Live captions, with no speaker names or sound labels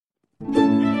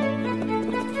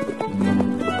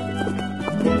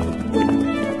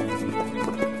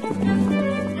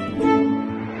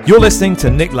You're listening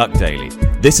to Nick Luck Daily.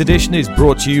 This edition is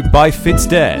brought to you by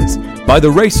FitzDares, by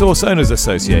the Racehorse Owners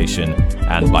Association,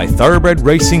 and by Thoroughbred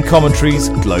Racing Commentary's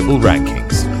Global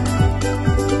Rankings.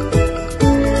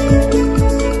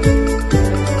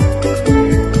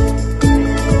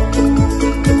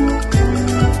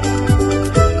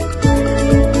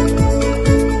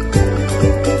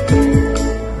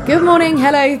 Good morning,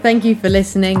 hello, thank you for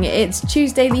listening. It's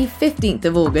Tuesday the 15th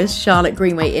of August, Charlotte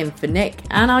Greenway in for Nick,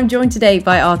 and I'm joined today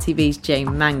by RTV's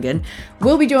Jane Mangan.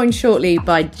 We'll be joined shortly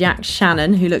by Jack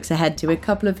Channon, who looks ahead to a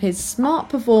couple of his smart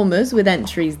performers with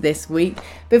entries this week,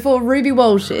 before Ruby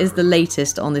Walsh is the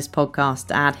latest on this podcast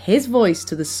to add his voice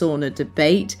to the sauna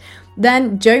debate.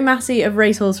 Then Jo Massey of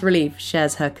Racehorse Relief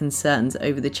shares her concerns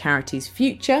over the charity's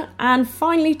future, and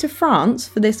finally to France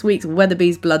for this week's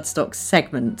Weatherbys Bloodstock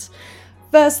segment.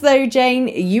 First though, Jane,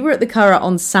 you were at the Curragh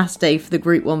on Saturday for the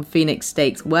Group 1 Phoenix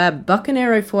Stakes, where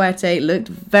Bucanero Fuerte looked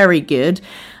very good,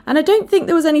 and I don't think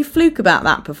there was any fluke about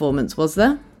that performance, was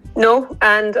there? No,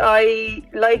 and I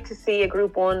like to see a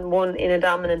Group 1 won in a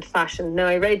dominant fashion. Now,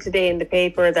 I read today in the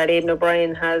paper that Aidan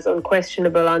O'Brien has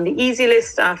unquestionable on the easy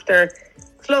list after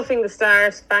fluffing the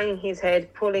start, banging his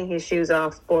head, pulling his shoes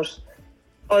off, but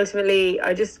ultimately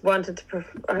I just wanted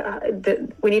to...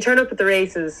 when you turn up at the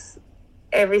races,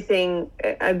 everything,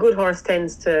 a good horse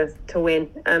tends to win,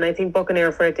 and I think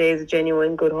Bucanero Fuerte is a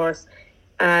genuine good horse.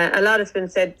 A lot has been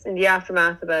said in the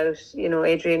aftermath about,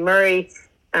 Adrian Murray,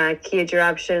 Kia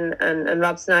Jarabshin and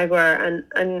Rob Snagwar,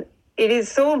 and it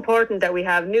is so important that we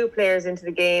have new players into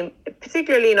the game,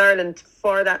 particularly in Ireland,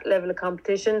 for that level of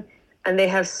competition, and they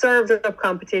have served up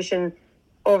competition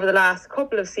over the last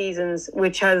couple of seasons,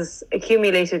 which has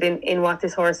accumulated in what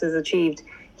this horse has achieved.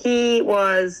 He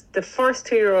was the first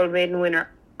 2-year-old maiden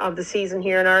winner of the season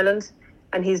here in Ireland,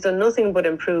 and he's done nothing but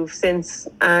improve since.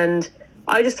 And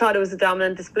I just thought it was a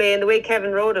dominant display. And the way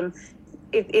Kevin rode him,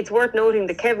 it's worth noting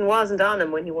that Kevin wasn't on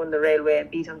him when he won the Railway and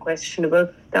beat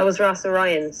Unquestionable. That was Ross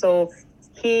Orion. So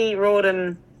he rode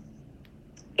him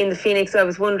in the Phoenix. I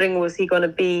was wondering, was he going to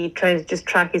be trying to just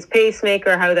track his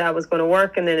pacemaker, how that was going to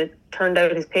work? And then it turned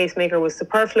out his pacemaker was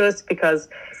superfluous because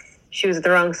she was at the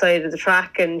wrong side of the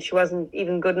track and she wasn't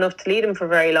even good enough to lead him for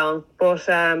very long. But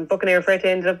Bucanero Fuerte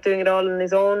ended up doing it all on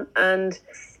his own, and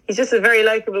he's just a very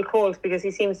likeable colt because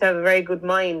he seems to have a very good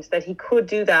mind that he could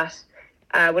do that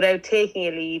without taking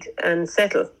a lead and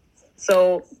settle.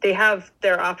 So they have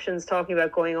their options talking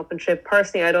about going up and trip.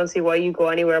 Personally, I don't see why you go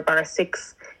anywhere bar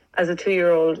 6 as a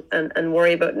 2-year-old and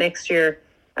worry about next year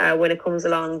when it comes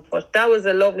along. But that was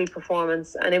a lovely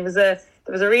performance, and there was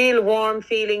a real warm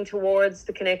feeling towards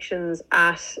the connections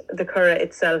at the Curragh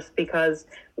itself, because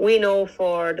we know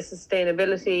for the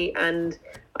sustainability and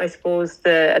I suppose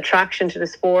the attraction to the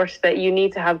sport that you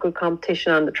need to have good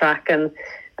competition on the track, and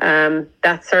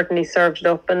that certainly served it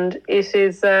up, and it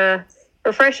is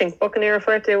refreshing. Bucanero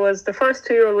Fuerte was the first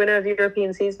 2-year-old winner of the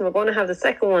European season. We're going to have the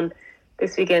second one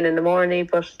this weekend in the morning,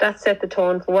 but that set the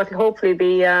tone for what will hopefully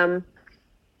be a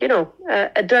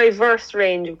diverse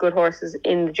range of good horses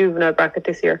in the juvenile bracket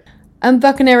this year. And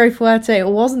Bucanero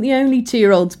Fuerte wasn't the only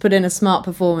 2-year-old to put in a smart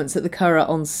performance at the Curragh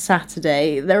on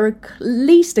Saturday. There were at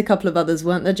least a couple of others,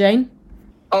 weren't there, Jane?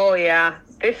 Oh yeah,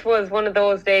 this was one of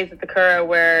those days at the Curragh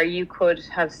where you could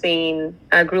have seen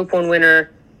a Group 1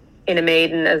 winner in a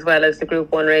maiden as well as the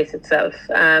Group 1 race itself.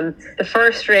 The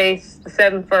first race, the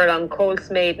 7 furlong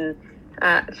Colts maiden,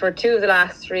 for 2 of the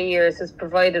last 3 years has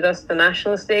provided us the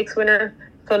National Stakes winner,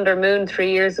 Thunder Moon,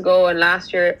 3 years ago, and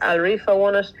last year Al Rifa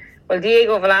won it. Well,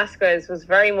 Diego Velasquez was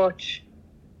very much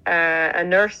a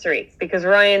nursery, because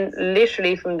Ryan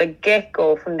literally from the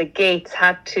get-go, from the gates,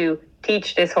 had to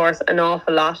teach this horse an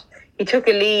awful lot. He took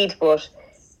a lead, but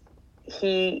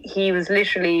he was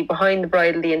literally behind the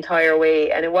bridle the entire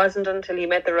way, and it wasn't until he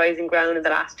met the rising ground in the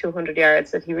last 200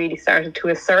 yards that he really started to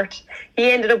assert.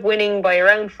 He ended up winning by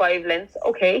around 5 lengths.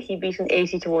 Okay, he beat an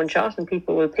 80 to 1 shot, and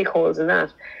people will pick holes in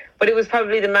that. But it was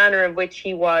probably the manner in which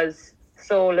he was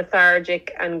so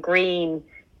lethargic and green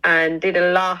and did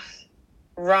a lot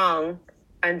wrong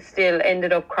and still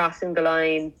ended up crossing the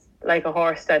line like a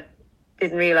horse that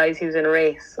didn't realise he was in a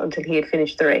race until he had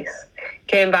finished the race.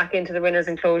 Came back into the winner's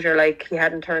enclosure like he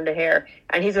hadn't turned a hair.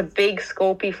 And he's a big,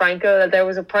 scopy Franco. There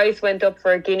was a price went up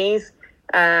for a Guineas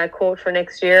quote for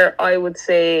next year. I would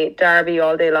say Derby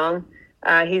all day long.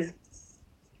 His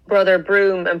brother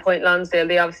Broome and Point Lonsdale,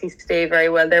 they obviously stay very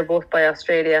well. They're both by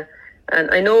Australia. And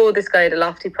I know this guy had a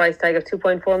lofty price tag of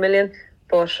 2.4 million,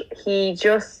 but he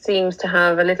just seems to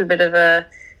have a little bit of a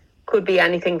could be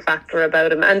anything factor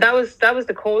about him. And that was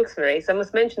the Colts race. I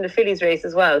must mention the fillies race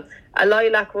as well. A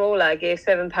Lilac Rolla gave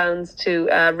 £7 to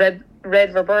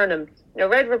Red Viburnum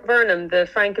Red Viburnum, the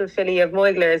Frankel filly of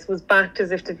Moigler's, was backed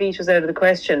as if defeat was out of the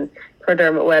question for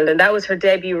Dermot Weldon. That was her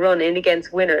debut run in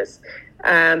against winners.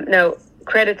 Now,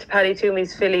 credit to Paddy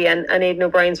Toomey's filly and Aidan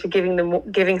O'Brien's for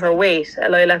giving her weight.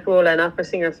 Lilac Rolla and Opera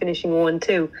Singer finishing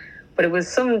 1-2. But it was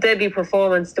some debut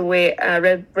performance the way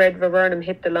Red Viburnum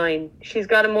hit the line. She's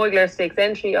got a Moigler Stakes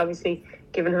entry, obviously,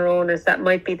 given her owners. That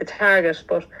might be the target,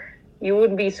 but you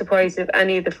wouldn't be surprised if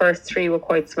any of the first three were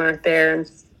quite smart there.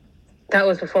 And that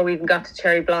was before we even got to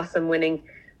Cherry Blossom winning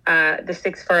the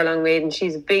 6 furlong maiden.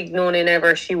 She's a big no-name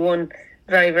ever. She won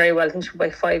very, very well. I think she won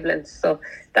by 5 lengths. So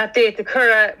that day at the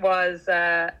Curragh was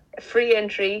free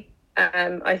entry.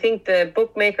 I think the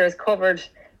bookmakers covered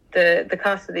the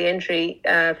cost of the entry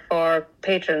for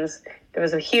patrons. There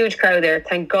was a huge crowd there.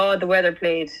 Thank God the weather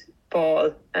played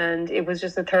ball, and it was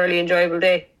just a thoroughly enjoyable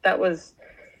day. That was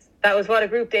what a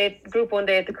Group 1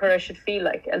 day at the Curragh should feel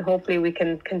like, and hopefully we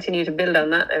can continue to build on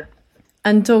that now.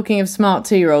 And talking of smart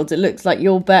 2-year-olds, it looks like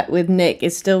your bet with Nick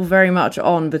is still very much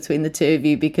on between the two of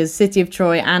you, because City of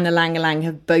Troy and Alang Alang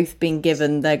have both been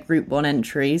given their Group 1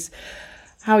 entries.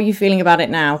 How are you feeling about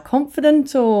it now?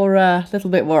 Confident or a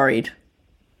little bit worried?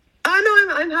 Oh,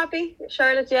 no, I'm happy,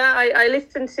 Charlotte. Yeah, I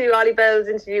listened to Ollie Bell's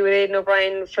interview with Aidan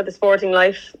O'Brien for The Sporting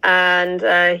Life,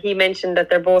 and he mentioned that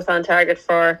they're both on target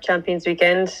for Champions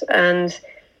Weekend. And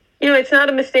it's not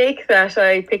a mistake that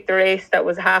I picked the race that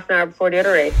was half an hour before the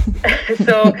other race.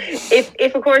 So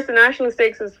if of course the National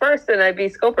Stakes was first, then I'd be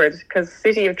scuppered, because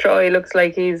City of Troy looks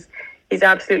like he's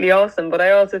absolutely awesome. But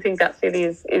I also think that filly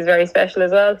is very special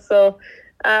as well. So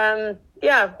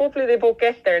hopefully they both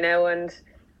get there now. And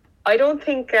I don't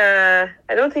think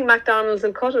McDonald's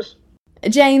will cut it.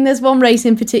 Jane, there's one race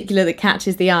in particular that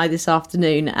catches the eye this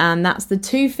afternoon, and that's the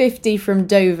 250 from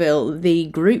Deauville, the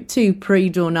Group 2 Prix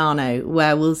d'Ornano,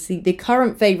 where we'll see the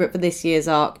current favourite for this year's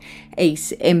Arc,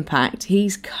 Ace Impact.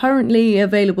 He's currently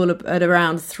available at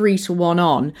around 3-1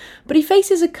 on, but he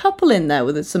faces a couple in there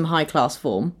with some high-class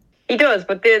form. He does,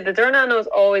 but the D'Ornano is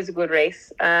always a good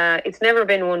race. It's never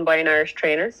been won by an Irish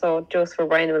trainer, so Joseph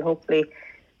O'Brien will hopefully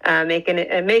make an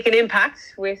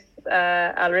impact with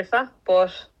Al Rifa,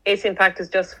 but Ace Impact is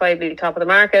justifiably top of the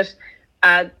market.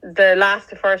 The last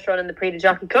to first run in the Prix de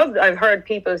Jockey Club, I've heard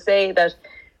people say that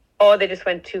they just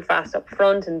went too fast up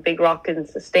front and Big Rock didn't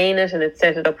sustain it and it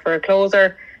set it up for a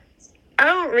closer. I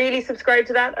don't really subscribe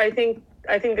to that. I think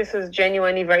this is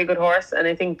genuinely a very good horse, and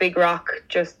I think Big Rock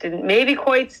just didn't maybe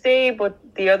quite stay, but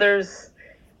the others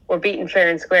were beaten fair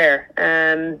and square.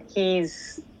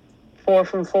 He's 4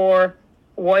 from 4.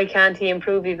 Why can't he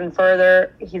improve even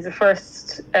further? He's the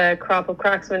first crop of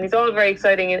cracksmen. He's all very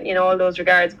exciting in all those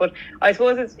regards. But I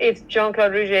suppose it's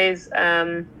Jean-Claude Rouget's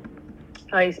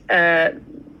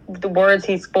the words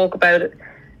he spoke about it,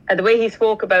 and the way he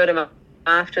spoke about him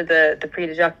after the Prix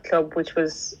de Jockey Club, which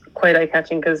was quite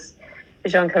eye-catching, because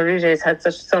Jean-Claude Rouget's had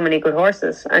so many good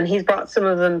horses, and he's brought some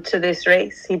of them to this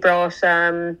race. He brought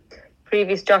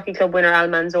previous Jockey Club winner Al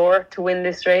Manzour to win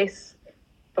this race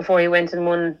before he went and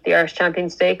won the Irish Champion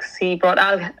Stakes. He brought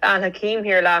Al Hakim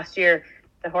here last year,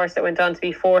 the horse that went on to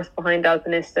be 4th behind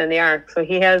Alpinista in the Arc. So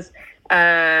he has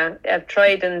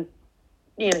tried, and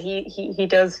he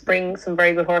does bring some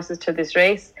very good horses to this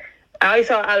race. I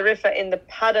saw Al Rifa in the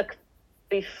paddock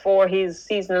before his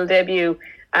seasonal debut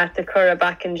at the Curragh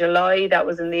back in July. That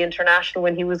was in the International,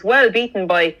 when he was well beaten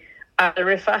by Al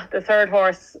Rifa. The third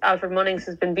horse, Alfred Munnings,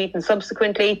 has been beaten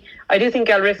subsequently. I do think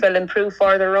Al Rifa will improve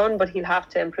further on, but he'll have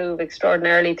to improve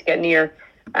extraordinarily to get near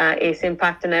Ace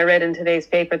Impact. And I read in today's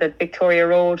paper that Victoria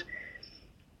Road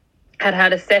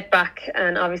had a setback,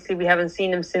 and obviously we haven't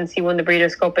seen him since he won the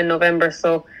Breeders' Cup in November,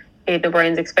 so Aidan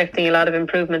O'Brien's expecting a lot of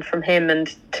improvement from him.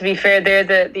 And to be fair,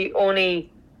 they're the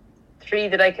only 3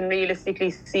 that I can realistically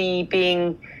see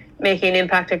making an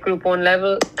impact at Group 1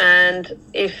 level. And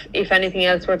if anything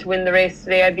else were to win the race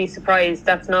today, I'd be surprised.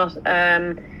 That's not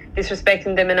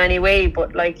disrespecting them in any way,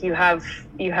 but like you have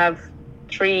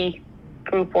 3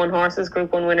 Group 1 horses,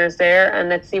 Group 1 winners there, and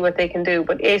let's see what they can do.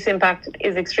 But Ace Impact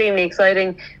is extremely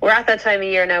exciting. We're at that time of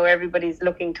year now where everybody's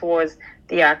looking towards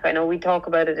the Arc. I know we talk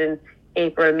about it in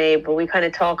April, May, but we kind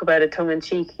of talk about it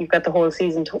tongue-in-cheek. You've got the whole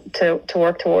season to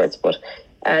work towards, but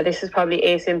this is probably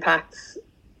Ace Impact's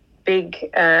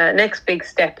next big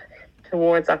step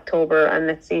towards October, and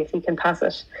let's see if he can pass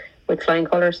it with flying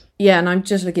colours. Yeah, and I'm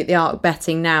just looking at the Arc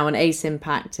betting now, and Ace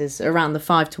Impact is around the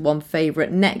 5-1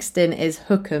 favourite. Next in is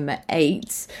Hookham at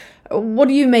 8. What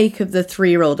do you make of the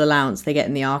 3-year-old allowance they get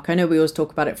in the Arc? I know we always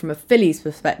talk about it from a filly's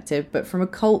perspective, but from a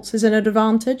colt's, is it an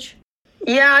advantage?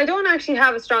 Yeah, I don't actually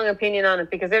have a strong opinion on it,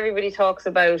 because everybody talks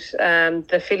about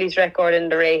the filly's record in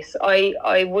the race.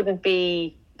 I wouldn't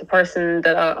be the person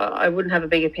that I wouldn't have a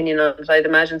big opinion on it. I'd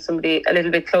imagine somebody a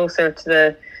little bit closer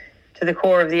to the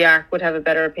core of the arc would have a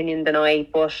better opinion than I.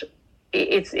 But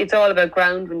it's all about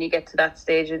ground when you get to that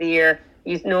stage of the year.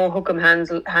 You know, Hookham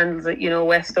handles it,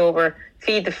 Westover.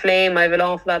 Feed the Flame, I have an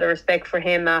awful lot of respect for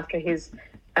him after his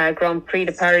Grand Prix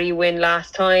de Paris win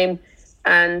last time.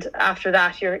 And after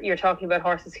that, you're talking about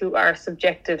horses who are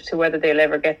subjective to whether they'll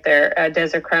ever get there.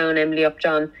 Desert Crown, Emily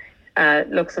Upjohn,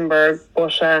 Luxembourg.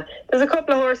 But there's a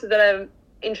couple of horses that I'm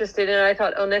interested in. I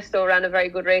thought Onesto ran a very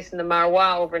good race in the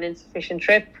Marois over an insufficient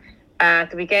trip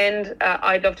at the weekend.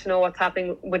 I'd love to know what's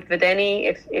happening with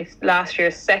Videni, if last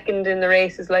year's second in the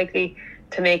race is likely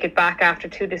to make it back after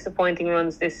 2 disappointing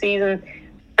runs this season.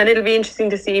 And it'll be interesting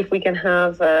to see if we can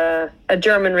have a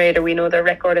German raider. We know their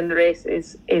record in the race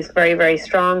is very, very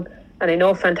strong. And I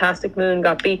know Fantastic Moon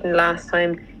got beaten last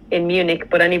time in Munich,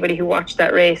 but anybody who watched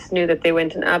that race knew that they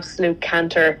went an absolute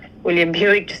canter. William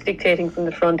Buick just dictating from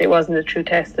the front. It wasn't a true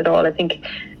test at all. I think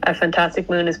a Fantastic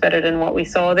Moon is better than what we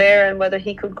saw there, and whether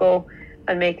he could go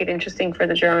and make it interesting for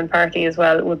the German party as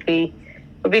well would be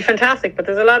fantastic. But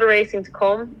there's a lot of racing to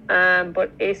come.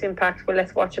 But Ace Impact, well,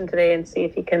 let's watch him today and see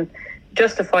if he can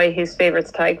justify his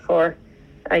favourites tag for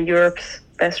Europe's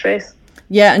best race.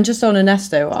 Yeah, and just on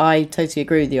Ernesto, I totally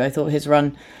agree with you. I thought his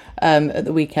run at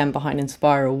the weekend behind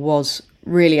Inspiral was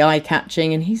really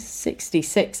eye-catching, and he's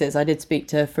 66s. I did speak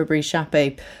to Fabrice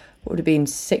Chappé, what would have been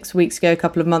 6 weeks ago, a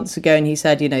couple of months ago, and he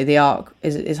said, the Arc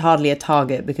is hardly a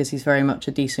target because he's very much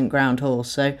a decent ground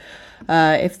horse. So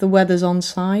if the weather's on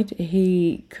side,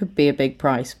 he could be a big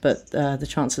price, but the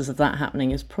chances of that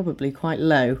happening is probably quite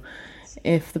low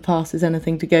if the pass is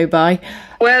anything to go by.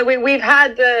 Well, we've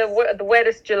had the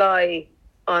wettest July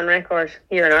on record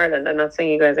here in Ireland. I'm not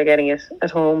saying you guys are getting it at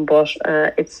home, but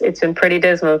it's been pretty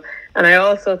dismal. And I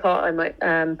also thought I might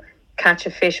catch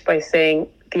a fish by saying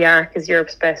the Arc is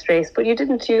Europe's best race, but you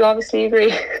didn't. You obviously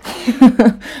agree.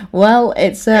 Well,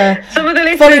 it's some of the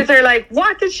listeners are like,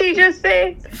 what did she just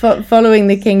say? Following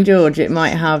the King George, it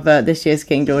might have this year's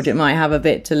King George, it might have a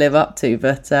bit to live up to,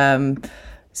 but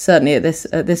certainly at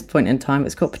this point in time,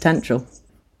 it's got potential.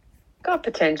 Got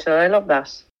potential. I love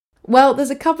that. Well, there's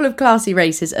a couple of classy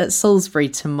races at Salisbury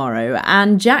tomorrow,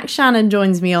 and Jack Channon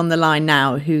joins me on the line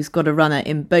now, who's got a runner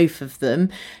in both of them.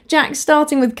 Jack,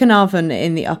 starting with Caernarfon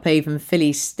in the Upavon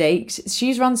Fillies Stakes.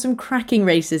 She's run some cracking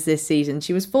races this season.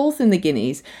 She was 4th in the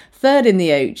Guineas, 3rd in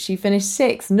the Oaks. She finished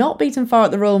 6th, not beaten far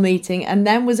at the Royal Meeting, and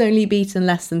then was only beaten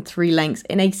less than 3 lengths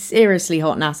in a seriously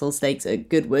hot Nassau Stakes at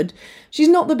Goodwood. She's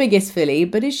not the biggest filly,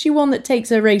 but is she one that takes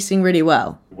her racing really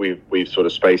well? We've sort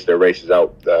of spaced her races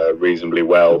out reasonably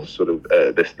well, sort of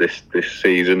this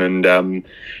season, and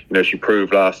she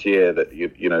proved last year that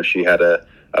she had a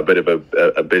bit of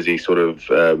a busy sort of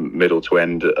middle to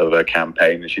end of her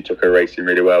campaign, and she took her racing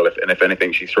really well. If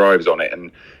anything, she thrives on it,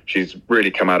 and she's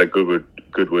really come out of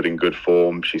Goodwood in good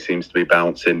form. She seems to be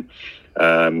bouncing.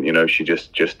 She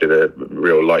just did a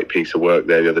real light piece of work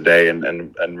there the other day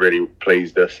and really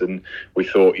pleased us. And we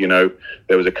thought,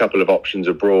 there was a couple of options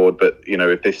abroad, but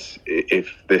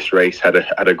if this race had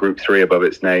a Group 3 above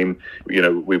its name,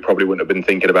 we probably wouldn't have been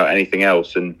thinking about anything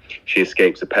else. And she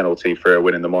escapes a penalty for her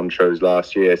winning the Montrose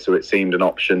last year, so it seemed an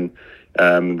option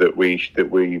that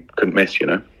we couldn't miss.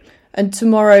 And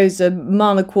tomorrow's a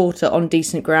mile and a quarter on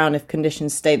decent ground if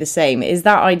conditions stay the same. Is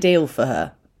that ideal for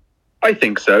her? I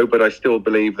think so, but I still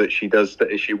believe that she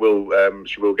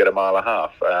will get a mile and a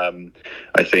half.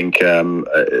 I think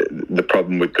the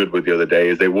problem with Goodwood the other day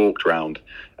is they walked round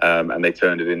and they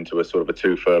turned it into a sort of a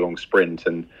 2 furlong sprint,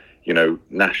 and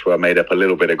Nashua made up a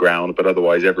little bit of ground, but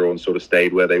otherwise everyone sort of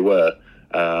stayed where they were.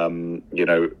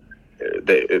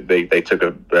 They took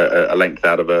a length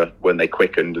out of her when they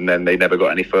quickened, and then they never got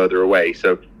any further away.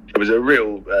 So it was a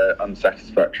real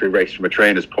unsatisfactory race from a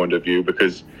trainer's point of view,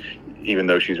 because even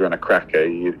though she's run a cracker,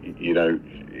 it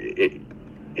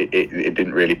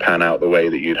didn't really pan out the way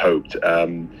that you'd hoped.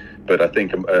 But I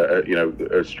think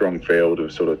a strong field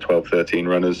of sort of 12, 13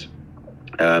 runners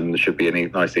should be a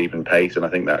nice even pace, and I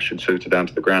think that should suit her down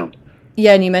to the ground.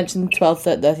 Yeah, and you mentioned 12,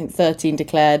 I think 13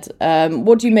 declared.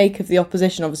 What do you make of the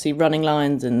opposition? Obviously, Running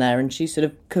Lions in there, and she sort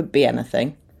of could be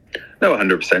anything. No,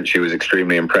 100%. She was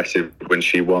extremely impressive when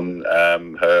she won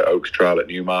her Oaks trial at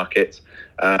Newmarket,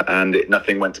 and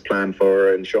nothing went to plan for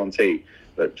her in Chantilly.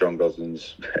 But John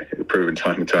Goslin's proven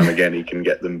time and time again he can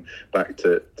get them back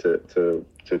to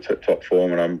top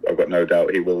form, and I've got no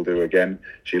doubt he will do again.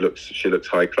 She looks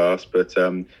high class, but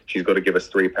she's got to give us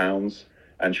 £3,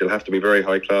 and she'll have to be very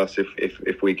high class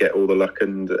if we get all the luck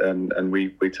and we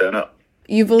turn up.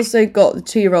 You've also got the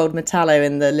 2-year-old Metallo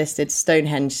in the listed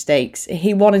Stonehenge Stakes.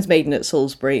 He won his maiden at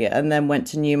Salisbury and then went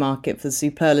to Newmarket for the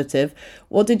Superlative.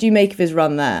 What did you make of his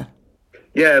run there?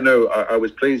 Yeah, no, I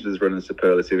was pleased with his run in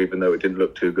Superlative, even though it didn't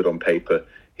look too good on paper.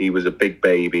 He was a big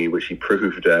baby, which he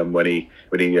proved when he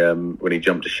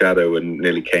jumped to shadow and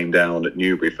nearly came down at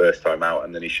Newbury first time out,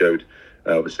 and then he showed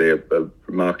obviously a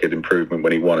marked improvement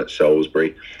when he won at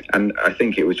Salisbury. And I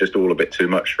think it was just all a bit too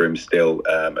much for him still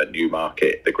at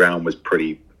Newmarket. The ground was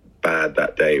pretty bad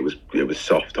that day. It was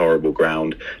soft, horrible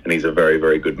ground, and he's a very,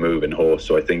 very good moving horse.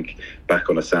 So I think back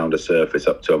on a sounder surface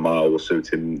up to a mile will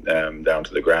suit him down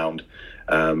to the ground.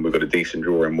 We've got a decent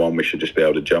draw in one. We should just be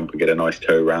able to jump and get a nice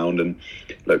toe round. And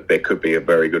look, there could be a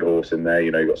very good horse in there. You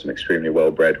know, you've got some extremely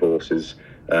well-bred horses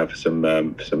for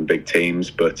some big teams,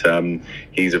 but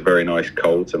he's a very nice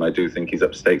colt, and I do think he's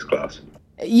up stakes class.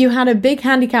 You had a big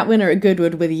handicap winner at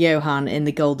Goodwood with Johan in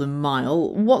the Golden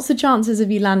Mile. What's the chances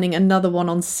of you landing another one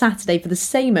on Saturday for the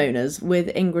same owners with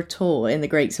Ingrator in the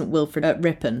Great St Wilfrid at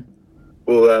Ripon?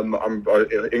 Well,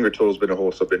 Ingrator's been a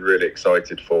horse I've been really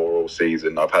excited for all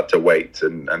season. I've had to wait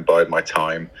and bide my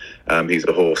time. He's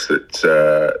a horse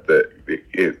that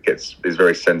is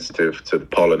very sensitive to the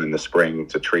pollen in the spring,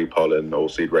 to tree pollen,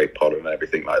 oilseed rape pollen, and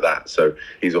everything like that. So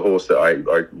he's a horse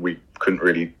that we couldn't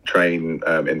really train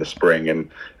in the spring,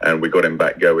 and we got him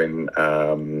back going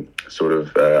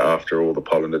after all the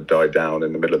pollen had died down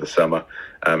in the middle of the summer.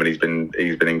 And he's been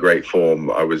in great form.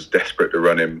 I was desperate to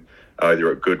run him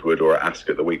either at Goodwood or at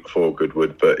Ascot the week before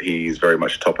Goodwood, but he's very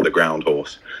much top of the ground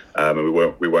horse, and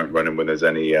we won't run him when there's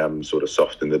any sort of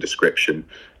soft in the description.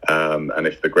 And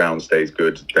if the ground stays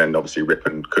good, then obviously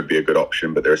Ripon could be a good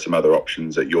option, but there are some other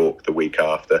options at York the week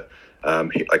after.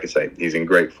 Like I say, he's in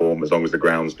great form. As long as the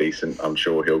ground's decent, I'm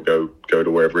sure he'll go to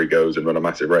wherever he goes and run a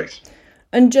massive race.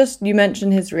 And just, you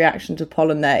mentioned his reaction to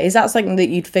pollen there. Is that something that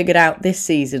you'd figured out this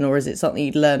season, or is it something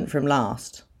you'd learned from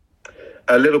last?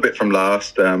 A little bit from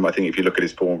last. I think if you look at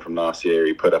his form from last year,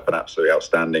 he put up an absolutely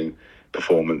outstanding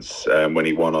performance when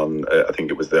he won on, I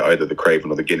think it was either the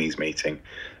Craven or the Guineas meeting.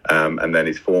 And then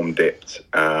his form dipped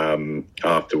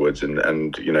afterwards.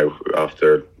 And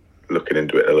after looking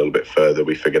into it a little bit further,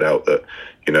 we figured out that,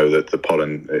 that the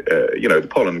pollen, the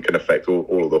pollen can affect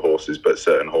all of the horses, but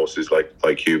certain horses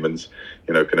like humans,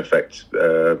 can affect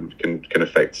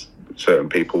certain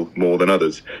people more than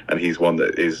others, and he's one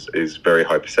that is very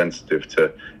hypersensitive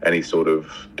to any sort of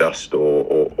dust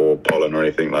or pollen or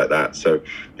anything like that. So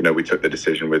we took the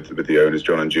decision with the owners,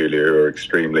 John and Julia, who are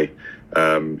extremely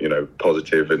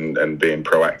positive and being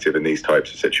proactive in these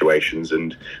types of situations,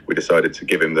 and we decided to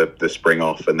give him the spring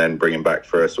off and then bring him back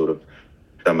for a sort of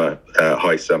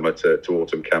high summer to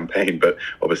autumn campaign. But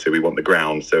obviously we want the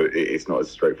ground, so it's not as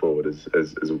straightforward as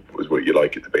what you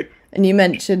like it to be. And you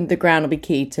mentioned the ground will be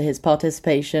key to his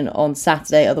participation on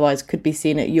Saturday, otherwise could be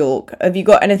seen at York. Have you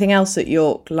got anything else at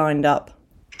York lined up?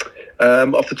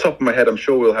 Off the top of my head, I'm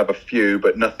sure we'll have a few,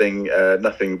 but nothing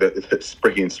that's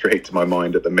springing straight to my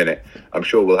mind at the minute. I'm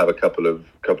sure we'll have a couple of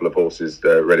horses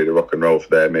ready to rock and roll for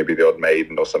there, maybe the odd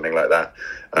maiden or something like that.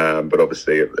 But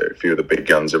obviously, a few of the big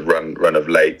guns have run of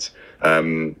late.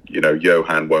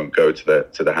 Johan won't go to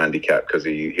the handicap because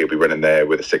he'll be running there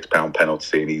with a £6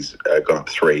 penalty, and he's gone up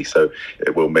 3, so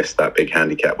we'll miss that big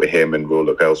handicap with him, and we'll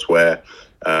look elsewhere.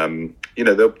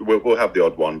 We'll have the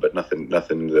odd one, but nothing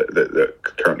that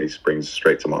currently springs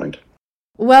straight to mind.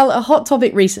 Well, a hot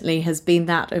topic recently has been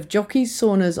that of jockeys'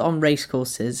 saunas on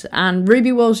racecourses, and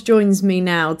Ruby Walsh joins me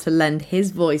now to lend his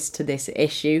voice to this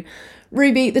issue.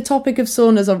 Ruby, the topic of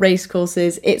saunas on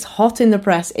racecourses, it's hot in the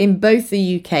press in both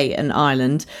the UK and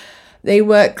Ireland. They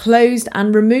were closed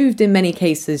and removed in many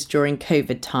cases during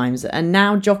COVID times, and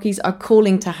now jockeys are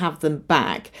calling to have them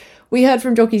back. We heard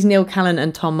from jockeys Neil Callan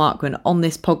and Tom Marquand on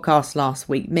this podcast last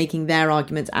week, making their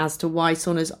arguments as to why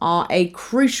saunas are a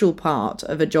crucial part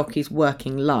of a jockey's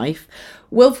working life.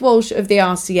 Wilf Walsh of the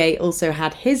RCA also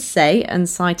had his say and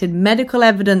cited medical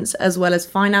evidence as well as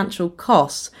financial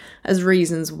costs as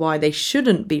reasons why they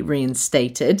shouldn't be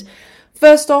reinstated.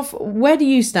 First off, where do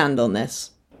you stand on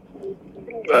this?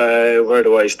 Where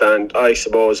do I stand? I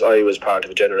suppose I was part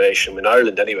of a generation, in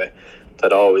Ireland anyway,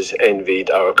 that always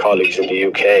envied our colleagues in the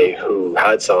UK who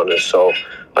had saunas. So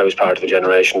I was part of a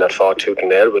generation that fought tooth and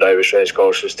nail with Irish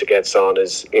racecourses to get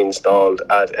saunas installed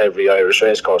at every Irish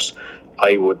racecourse.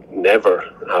 I would never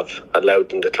have allowed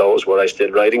them to close were I still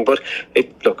riding, but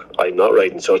I'm not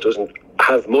riding, so it doesn't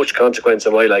have much consequence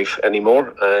in my life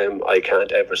anymore. I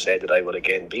can't ever say that I will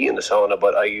again be in the sauna,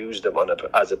 but I use them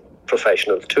as a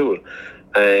professional tool,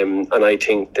 and I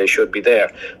think they should be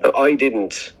there. Now, I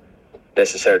didn't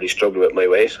necessarily struggle with my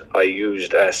weight. I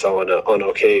used a sauna on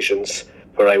occasions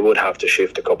where I would have to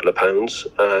shift a couple of pounds,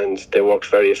 and they worked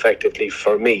very effectively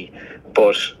for me.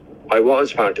 But I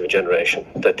was part of a generation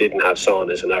that didn't have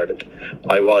saunas in Ireland.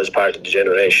 I was part of the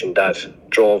generation that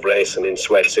drove racing in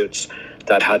sweatsuits,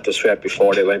 that had to sweat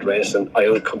before they went racing.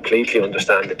 I completely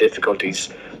understand the difficulties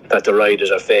that the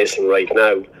riders are facing right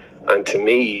now, and to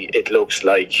me it looks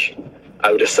like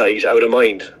out of sight, out of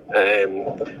mind.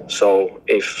 So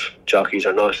if jockeys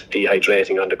are not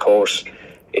dehydrating on the course,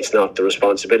 it's not the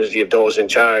responsibility of those in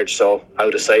charge. So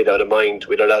out of sight, out of mind,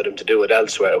 we'll allow them to do it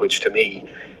elsewhere, which to me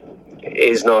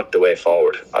is not the way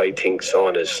forward. I think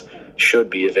saunas should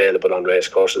be available on race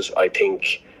courses. I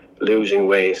think losing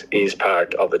weight is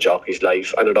part of a jockey's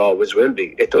life, and it always will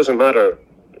be. It doesn't matter,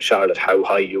 Charlotte, how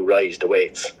high you rise the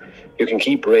weights. You can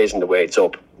keep raising the weights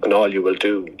up, and all you will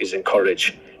do is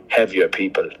encourage heavier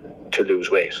people to lose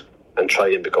weight and try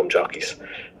and become jockeys.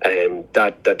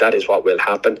 That is what will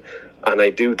happen. And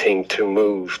I do think to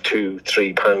move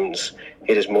 2-3 pounds,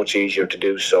 it is much easier to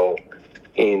do so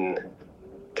in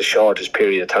the shortest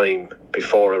period of time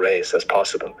before a race as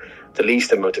possible. The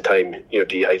least amount of time you're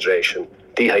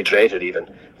dehydrated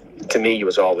even, to me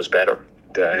was always better.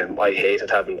 I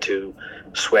hated having to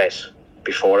sweat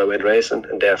before I went racing,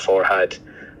 and therefore had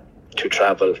to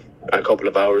travel a couple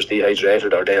of hours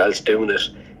dehydrated, or else doing it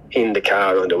in the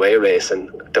car on the way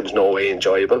racing. That was no way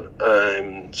enjoyable.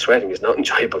 Sweating is not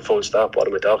enjoyable, full stop. What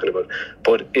am I talking about?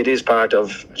 But it is part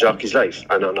of a jockey's life,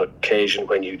 and on occasion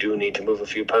when you do need to move a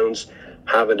few pounds,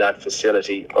 having that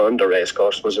facility on the race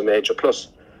course was a major plus.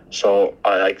 So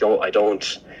I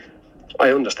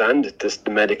understand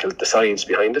the science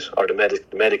behind it, or the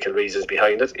medical reasons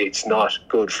behind it. It's not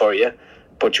good for you,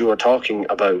 but you are talking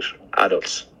about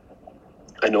adults.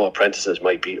 I know apprentices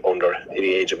might be under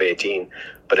the age of 18,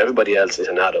 but everybody else is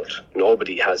an adult.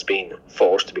 Nobody has been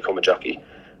forced to become a jockey.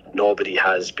 Nobody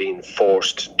has been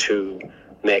forced to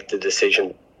make the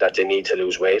decision that they need to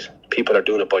lose weight. People are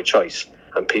doing it by choice,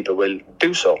 and people will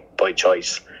do so by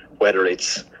choice, whether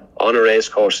it's on a race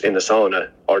course, in the sauna,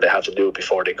 or they have to do it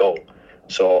before they go.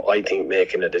 So I think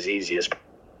making it as easy as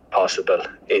possible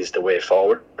is the way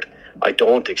forward. I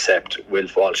don't accept Will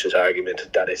Walsh's argument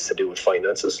that it's to do with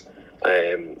finances.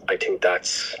 I think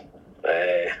that's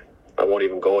I won't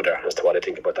even go there as to what I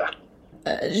think about that.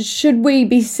 Should we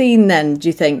be seen then, do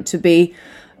you think, to be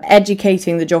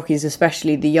educating the jockeys,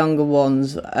 especially the younger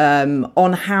ones,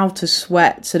 on how to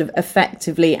sweat sort of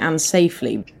effectively and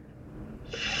safely?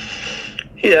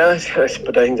 Yeah,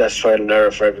 but I think that's trial and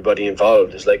error for everybody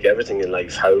involved. It's like everything in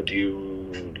life. How do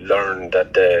you learn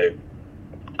that the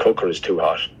cooker is too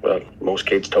hot? Well, most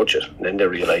kids touch it, and then they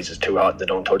realise it's too hot and they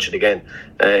don't touch it again.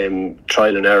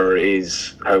 Trial and error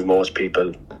is how most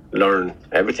people learn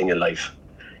everything in life.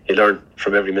 You learn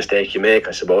from every mistake you make,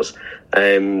 I suppose.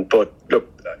 But look,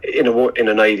 in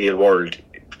an ideal world,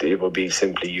 it would be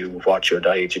simply you watch your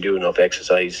diet, you do enough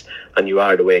exercise, and you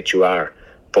are the weight you are.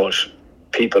 But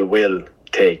people will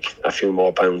take a few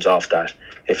more pounds off that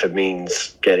if it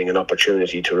means getting an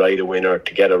opportunity to ride a winner,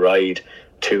 to get a ride,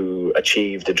 to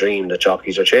achieve the dream that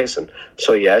jockeys are chasing.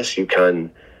 So yes, you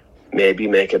can maybe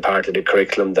make it part of the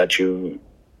curriculum that you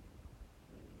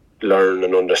learn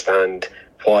and understand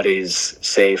what is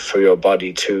safe for your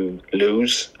body to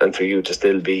lose and for you to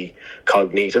still be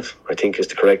cognitive, I think is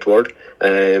the correct word.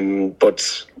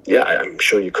 But yeah, I'm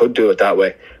sure you could do it that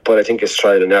way, but I think it's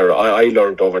trial and error. I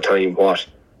learned over time what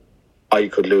I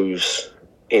could lose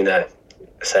in a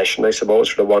session, I suppose,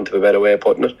 for the want of a better way of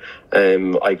putting it.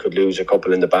 I could lose a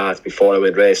couple in the bath before I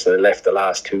went racing and left the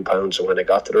last 2 pounds. And when I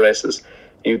got to the races,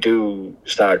 you do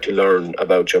start to learn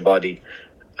about your body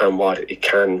and what you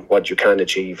can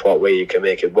achieve, what way you can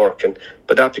make it work.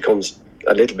 But that becomes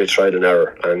a little bit trial and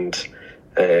error. And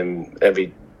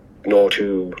no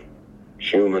two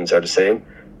humans are the same.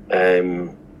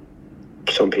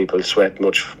 Some people sweat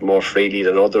much more freely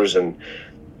than others, and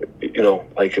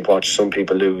I could watch some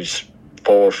people lose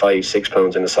 4, 5, 6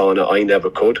 pounds in a sauna. I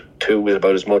never could. 2 was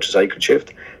about as much as I could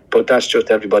shift. But that's just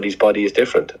everybody's body is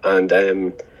different. And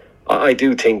I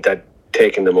do think that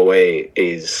taking them away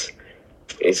is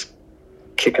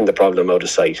kicking the problem out of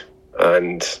sight.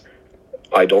 And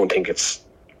I don't think it's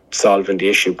solving the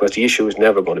issue, because the issue is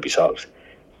never going to be solved.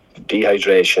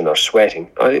 Dehydration or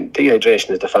sweating. I think dehydration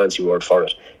is the fancy word for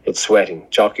it. It's sweating.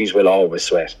 Jockeys will always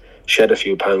sweat. Shed a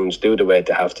few pounds, do the weight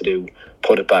they have to do,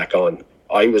 put it back on.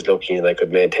 I was lucky and I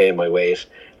could maintain my weight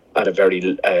at a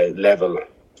very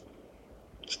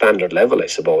standard level, I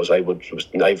suppose. I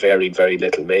varied very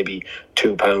little, maybe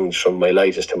 2 pounds from my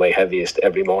lightest to my heaviest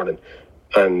every morning,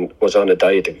 and was on a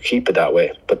diet to keep it that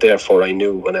way. But therefore I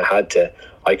knew when I had to,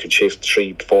 I could shift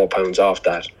 3-4 pounds off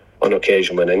that on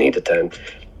occasion when I needed to.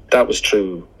 that was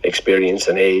through experience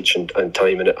and age and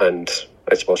time and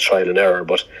I suppose trial and error.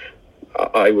 But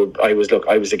I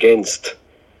was against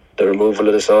the removal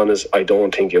of the saunas. I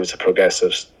don't think it was a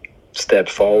progressive step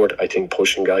forward. I think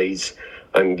pushing guys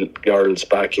and girls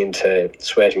back into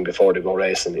sweating before they go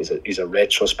racing is a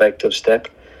retrospective step,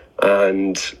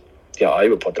 and I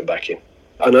would put them back in.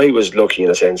 And I was lucky in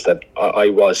a sense that I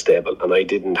was stable and I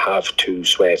didn't have to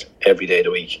sweat every day of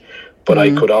the week, but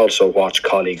I could also watch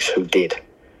colleagues who did,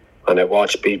 and I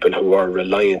watched people who were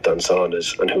reliant on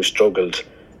saunas and who struggled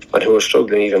and who were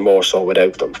struggling even more so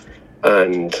without them.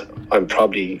 And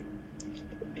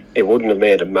it wouldn't have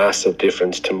made a massive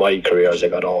difference to my career as I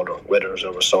got older, whether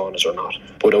there were saunas or not.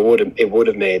 But it would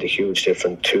have made a huge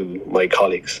difference to my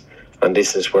colleagues. And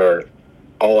this is where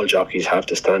all jockeys have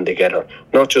to stand together,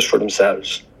 not just for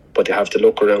themselves, but they have to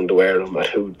look around the world at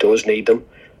who does need them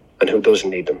and who doesn't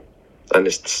need them. And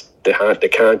they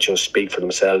can't just speak for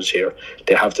themselves here.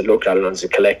 They have to look at it as a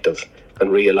collective and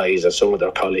realise that some of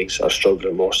their colleagues are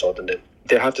struggling more so than them.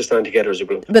 They have to stand together as a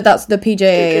group. But that's the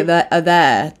PJA are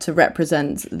there to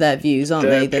represent their views, aren't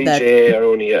they? The PJA are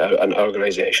only an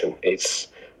organisation. It's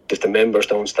if the members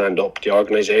don't stand up, the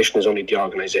organisation is only the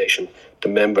organisation. The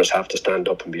members have to stand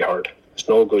up and be heard. It's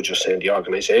no good just saying the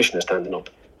organisation is standing up.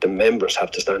 The members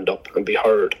have to stand up and be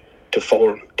heard to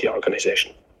form the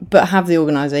organisation. But have the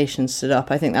organisation stood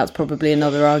up? I think that's probably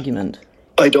another argument.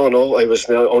 I don't know. I was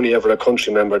only ever a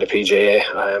country member of the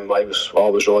PJA. I was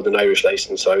always rode an Irish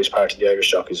licence, so I was part of the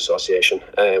Irish Jockeys Association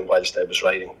whilst I was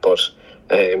riding. But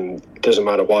it doesn't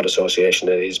matter what association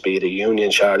it is, be it a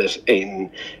union, Charlotte,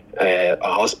 in a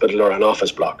hospital or an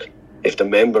office block. If the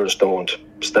members don't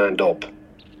stand up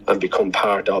and become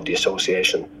part of the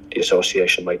association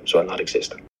might as well not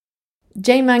exist.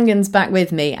 Jane Mangan's back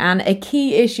with me, and a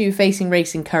key issue facing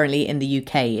racing currently in the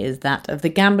UK is that of the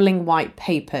Gambling White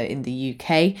Paper in the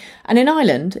UK, and in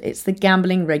Ireland it's the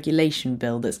Gambling Regulation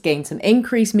Bill that's gained some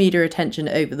increased media attention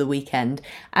over the weekend,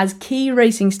 as key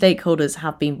racing stakeholders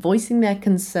have been voicing their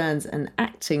concerns and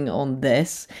acting on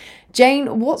this.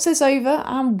 Jane, what's this over,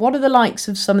 and what are the likes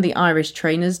of some of the Irish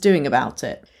trainers doing about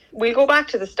it? We'll go back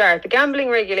to the start. The Gambling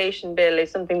Regulation Bill is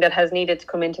something that has needed to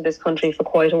come into this country for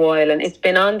quite a while, and it's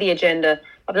been on the agenda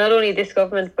of not only this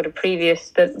government but the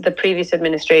previous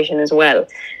administration as well.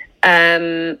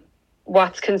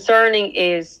 What's concerning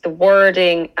is the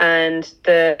wording and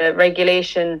the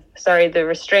the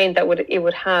restraint that it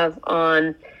would have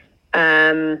on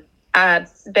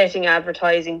betting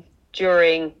advertising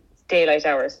during daylight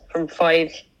hours from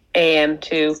 5 a.m.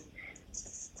 to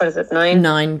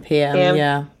 9 p.m.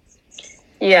 Yeah.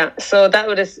 Yeah, so that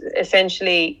would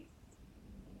essentially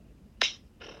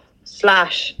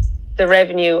slash the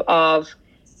revenue of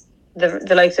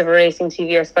the likes of a Racing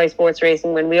TV or Sky Sports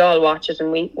Racing when we all watch it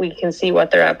and we can see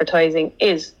what their advertising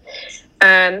is.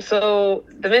 So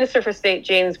the Minister for State,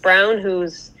 James Brown,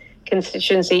 whose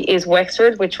constituency is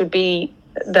Wexford, which would be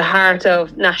the heart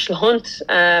of National Hunt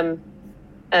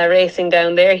racing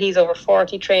down there. He's over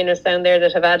 40 trainers down there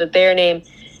that have added their name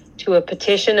to a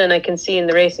petition, and I can see in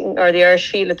the racing or the Irish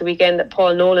Field at the weekend that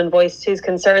Paul Nolan voiced his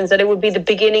concerns that it would be the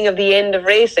beginning of the end of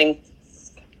racing.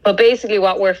 But basically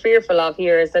what we're fearful of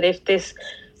here is that if this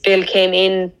bill came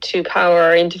into power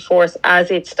or into force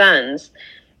as it stands,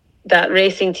 that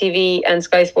Racing TV and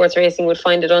Sky Sports Racing would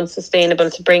find it unsustainable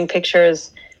to bring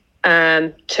pictures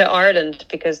to Ireland,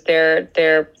 because their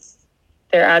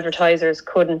advertisers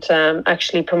couldn't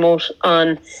actually promote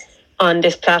on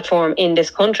this platform in this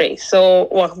country. So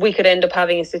what we could end up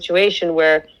having a situation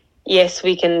where, yes,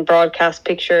 we can broadcast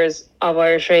pictures of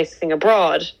Irish racing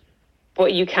abroad,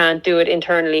 but you can't do it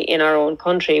internally in our own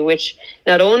country, which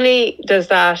not only does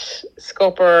that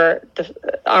scupper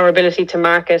our ability to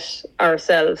market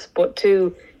ourselves, but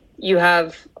two, you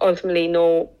have ultimately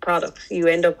no products. You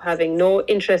end up having no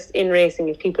interest in racing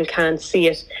if people can't see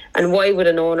it. And why would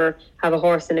an owner have a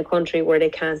horse in a country where they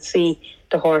can't see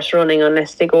the horse running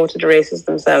unless they go to the races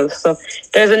themselves? So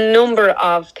there's a number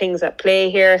of things at play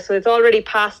here. So it's already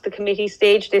past the committee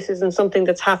stage. This isn't something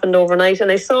that's happened overnight. And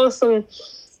I saw some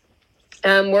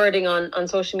wording on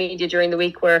social media during the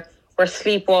week where we're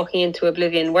sleepwalking into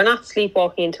oblivion. We're not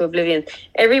sleepwalking into oblivion.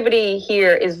 Everybody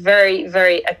here is very,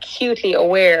 very acutely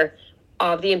aware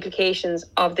of the implications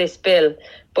of this bill,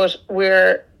 but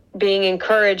we're being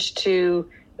encouraged to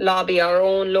lobby our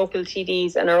own local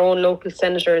TDs and our own local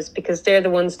senators, because they're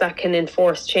the ones that can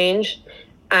enforce change,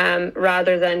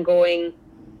 rather than going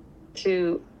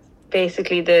to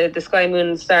basically the sky, moon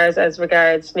and stars as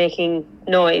regards making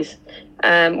noise.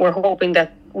 We're hoping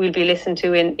that we'll be listened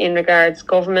to in regards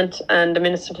government, and the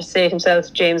Minister for State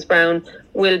himself, James Brown,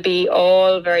 will be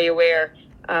all very aware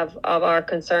of our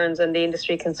concerns and the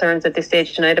industry concerns at this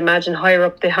stage. And I'd imagine higher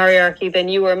up the hierarchy than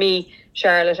you or me,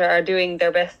 Charlotte, are doing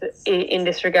their best in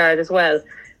this regard as well.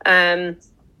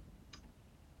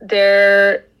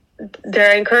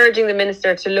 They're encouraging the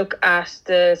minister to look at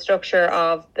the structure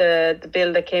of the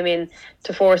bill that came in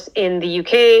to force in the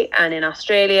UK and in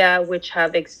Australia, which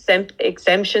have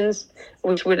exemptions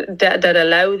which would that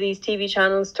allow these TV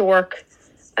channels to work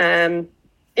in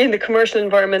the commercial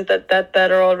environment that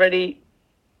are already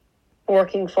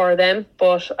working for them.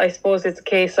 But I suppose it's a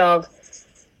case of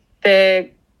the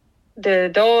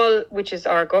Dáil, which is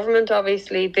our government,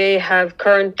 obviously, they're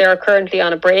currently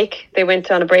on a break. They went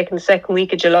on a break in the second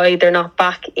week of July. They're not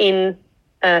back in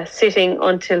sitting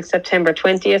until September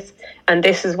 20th. And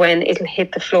this is when it'll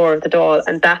hit the floor of the Dáil.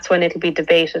 And that's when it'll be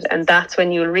debated. And that's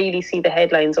when you'll really see the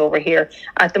headlines over here.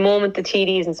 At the moment, the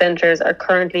TDs and centres are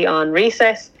currently on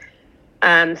recess.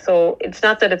 So it's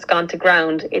not that it's gone to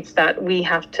ground. It's that we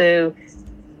have to,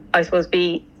 I suppose,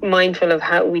 be mindful of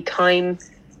how we time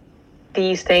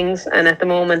these things, and at the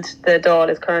moment the Dáil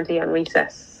is currently on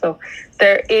recess. So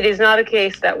it is not a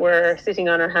case that we're sitting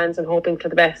on our hands and hoping for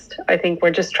the best. I think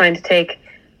we're just trying to take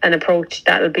an approach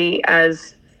that will be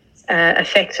as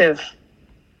effective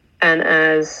and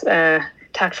as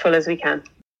tactful as we can.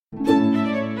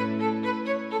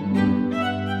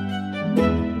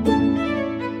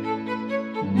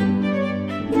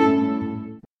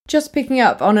 Just picking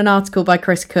up on an article by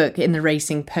Chris Cook in the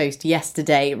Racing Post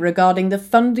yesterday regarding the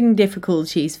funding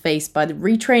difficulties faced by the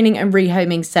retraining and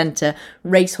rehoming centre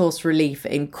Racehorse Relief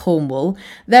in Cornwall.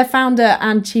 Their founder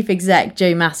and chief exec,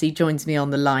 Joe Massey, joins me on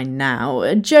the line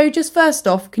now. Joe, just first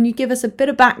off, can you give us a bit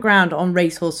of background on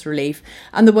Racehorse Relief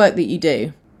and the work that you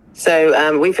do?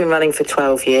 So we've been running for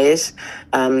 12 years,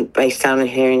 based down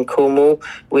here in Cornwall.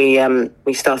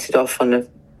 We started off on a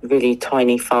really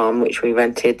tiny farm which we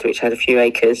rented, which had a few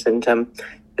acres, and the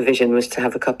vision was to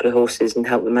have a couple of horses and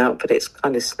help them out, but it's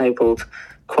kind of snowballed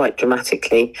quite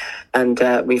dramatically, and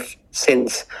we've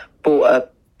since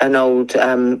bought an old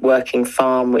working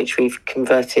farm which we've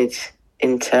converted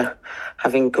into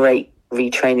having great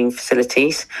retraining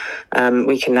facilities.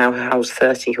 We can now house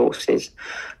 30 horses,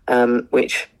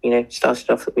 which started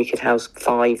off that we could house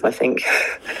 5, I think.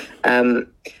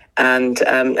 And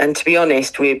to be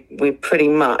honest, we're pretty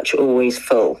much always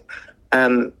full.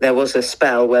 There was a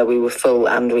spell where we were full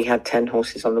and we had 10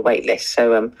 horses on the wait list.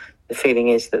 So the feeling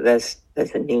is that there's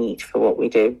a need for what we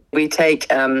do. We take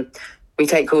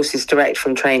horses direct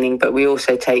from training, but we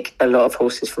also take a lot of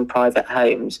horses from private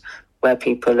homes where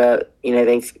people are,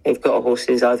 they've got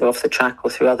horses either off the track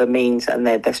or through other means, and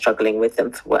they're struggling with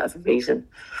them for whatever reason.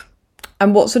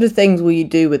 And what sort of things will you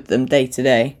do with them day to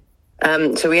day?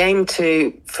 So we aim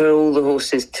for all the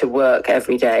horses to work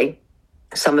every day.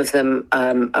 Some of them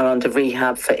are under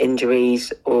rehab for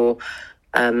injuries or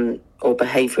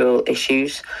behavioural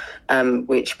issues,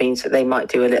 which means that they might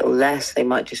do a little less. They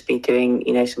might just be doing,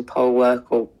 some pole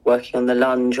work or working on the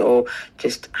lunge or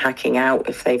just hacking out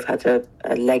if they've had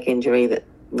a leg injury that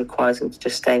requires them to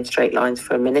just stay in straight lines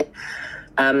for a minute.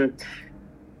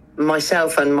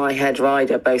 Myself and my head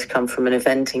rider both come from an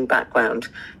eventing background,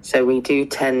 so we do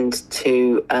tend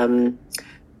to,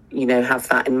 have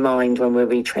that in mind when we're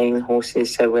retraining the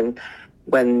horses. So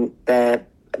when they're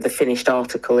the finished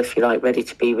article, if you like, ready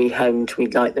to be rehomed,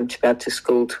 we'd like them to be able to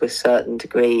school to a certain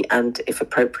degree and, if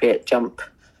appropriate, jump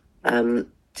to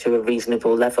a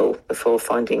reasonable level before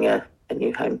finding a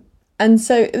new home. And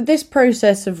so this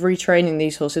process of retraining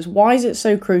these horses, why is it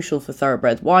so crucial for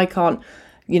thoroughbreds? Why can't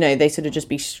they sort of just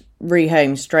be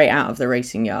rehomed straight out of the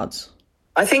racing yards?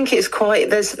 I think it's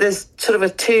there's sort of a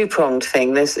two-pronged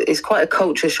thing. It's quite a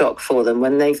culture shock for them.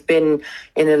 When they've been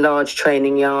in a large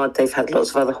training yard, they've had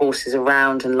lots of other horses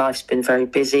around and life's been very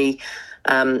busy.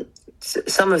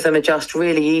 Some of them adjust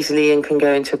really easily and can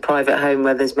go into a private home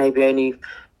where there's maybe only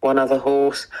one other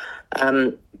horse.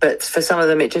 But for some of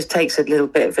them, it just takes a little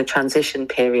bit of a transition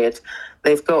period.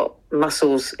 They've got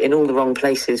muscles in all the wrong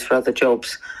places for other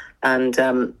jobs. And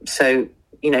so,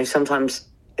 sometimes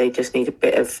they just need a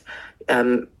bit of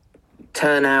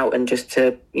turnout and just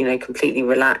to, completely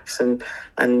relax.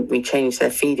 And we change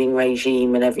their feeding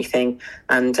regime and everything.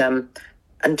 And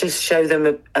just show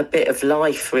them a bit of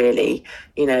life, really.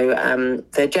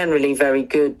 They're generally very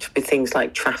good with things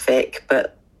like traffic,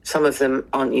 but some of them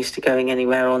aren't used to going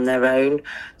anywhere on their own.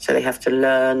 So they have to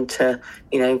learn to,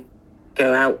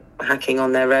 go out hacking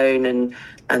on their own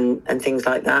and things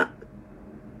like that.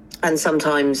 And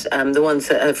sometimes the ones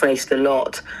that have raced a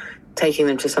lot, taking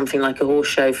them to something like a horse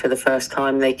show for the first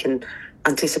time, they can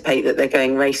anticipate that they're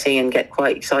going racing and get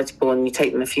quite excitable, and you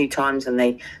take them a few times and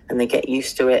they get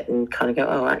used to it and kind of go,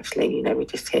 oh, actually, you know, we're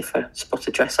just here for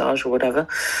spotted dressage or whatever.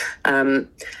 And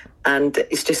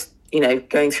it's just, you know,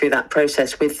 going through that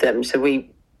process with them. So we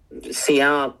see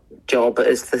our job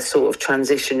as the sort of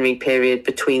transitionary period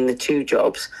between the two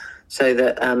jobs, so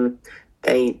that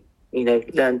they, you know,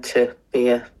 learn to be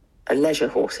a leisure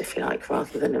horse, if you like,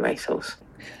 rather than a racehorse.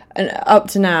 And up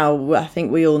to now, I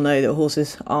think we all know that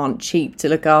horses aren't cheap to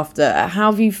look after. How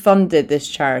have you funded this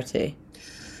charity?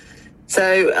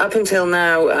 So up until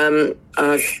now,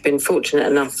 I've been fortunate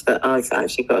enough that I've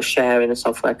actually got a share in a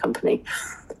software company,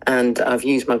 and I've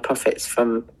used my profits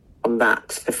from that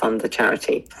to fund the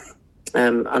charity.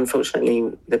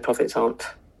 Unfortunately, the profits aren't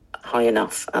high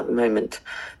enough at the moment,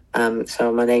 so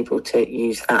I'm unable to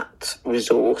use that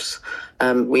resource.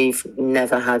 We've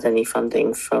never had any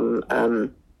funding from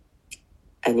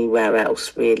anywhere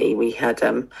else, really. We had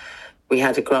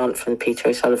a grant from the Peter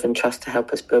O'Sullivan Trust to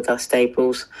help us build our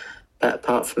stables, but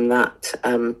apart from that,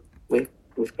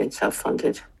 we've been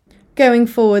self-funded. Going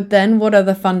forward then, what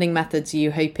other funding methods are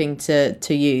you hoping to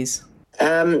use?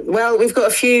 Well, we've got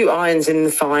a few irons in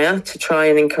the fire to try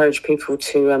and encourage people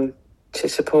to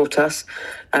support us.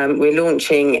 We're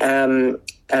launching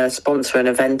a sponsor and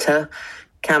eventer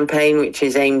campaign, which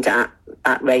is aimed at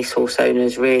racehorse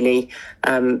owners, really.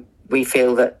 We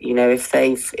feel that, you know, if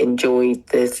they've enjoyed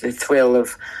the thrill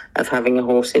of having a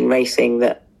horse in racing,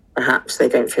 that perhaps they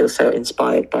don't feel so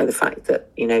inspired by the fact that,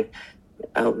 you know,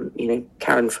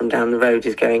 Caernarfon down the road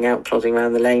is going out plodding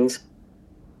around the lanes.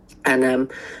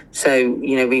 And so,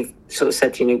 you know, we've sort of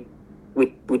said, you know,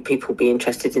 would people be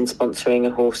interested in sponsoring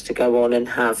a horse to go on and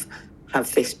have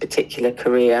this particular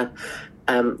career,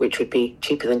 which would be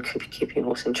cheaper than keeping a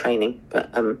horse in training,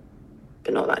 but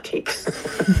not that cheap.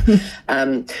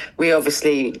 We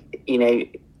obviously, you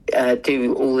know,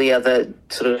 do all the other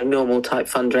sort of normal type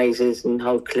fundraisers and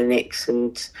hold clinics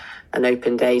and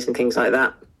open days and things like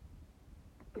that.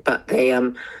 But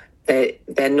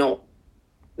they're not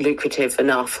lucrative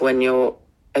enough when your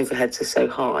overheads are so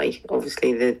high.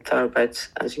 Obviously, the thoroughbreds,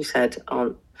 as you said,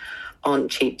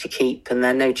 aren't cheap to keep, and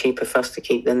they're no cheaper for us to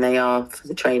keep than they are for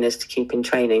the trainers to keep in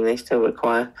training. They still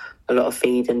require a lot of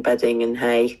feed and bedding and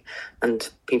hay and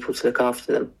people to look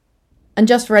after them. And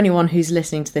just for anyone who's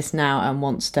listening to this now and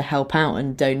wants to help out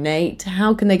and donate,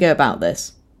 how can they go about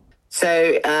this?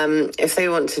 So if they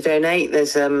want to donate,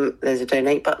 there's a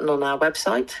donate button on our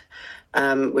website,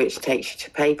 which takes you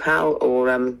to PayPal,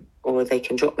 or they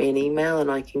can drop me an email and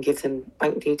I can give them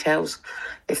bank details.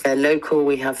 If they're local,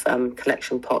 we have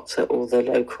collection pots at all the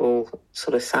local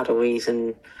sort of saddleries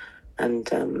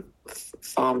and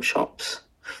farm shops.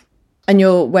 And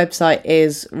your website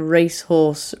is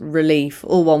Racehorse Relief,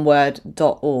 all one word,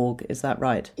 .org, is that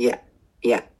right? Yeah.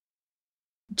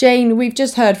 Jane, we've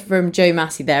just heard from Joe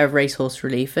Massey there of Racehorse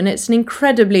Relief, and it's an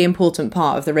incredibly important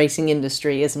part of the racing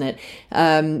industry, isn't it?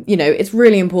 You know, it's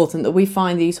really important that we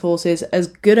find these horses as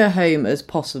good a home as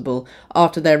possible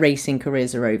after their racing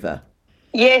careers are over.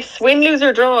 Yes, win, lose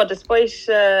or draw, despite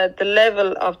the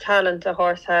level of talent a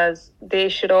horse has, they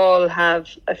should all have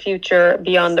a future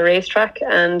beyond the racetrack,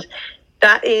 and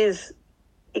that is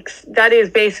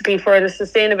basically for the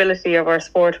sustainability of our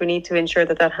sport. We need to ensure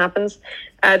that happens.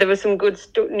 There was some good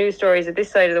news stories at this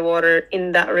side of the water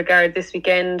in that regard this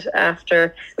weekend,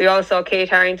 after we all saw Kate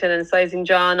Harrington and Sizing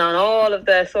John on all of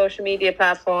the social media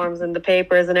platforms and the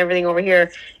papers and everything over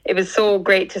here. It was so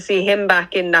great to see him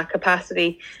back in that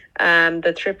capacity,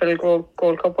 the triple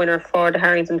Gold Cup winner for the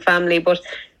Harrington family. But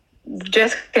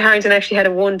Jessica Harrington actually had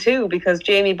a 1-2 because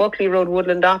Jamie Buckley rode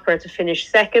Woodland Opera to finish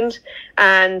second,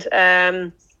 and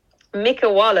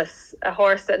Micah Wallace, a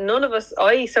horse that none of us,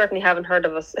 I certainly haven't heard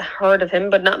of him,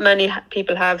 but not many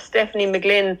people have. Stephanie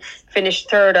McGlynn finished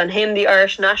third on him, the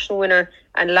Irish national winner,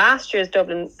 and last year's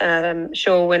Dublin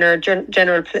show winner,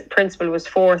 General Principal, was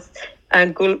fourth,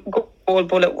 and Gold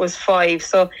Bullet was 5.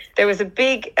 So there was a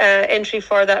big entry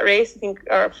for that race, I think,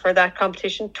 or for that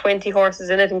competition. 20 horses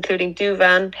in it, including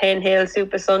Duvan, Penhill,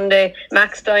 Super Sunday,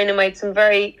 Max Dynamite, some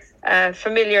very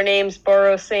familiar names,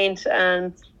 Burrow Saint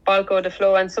and Balco de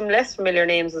Flo, and some less familiar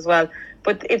names as well.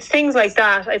 But it's things like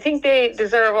that. I think they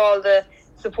deserve all the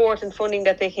support and funding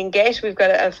that they can get. We've got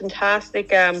a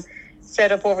fantastic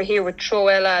setup over here with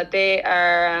Troella. They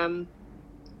are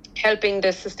helping the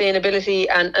sustainability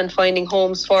and finding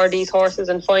homes for these horses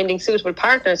and finding suitable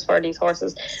partners for these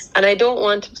horses. And I don't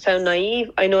want to sound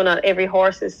naive. I know not every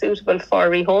horse is suitable for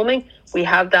rehoming. We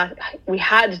had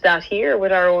that here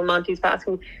with our own Monty's Pass,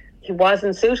 who he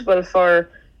wasn't suitable for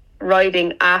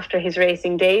riding after his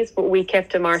racing days, but we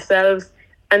kept him ourselves,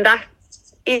 and that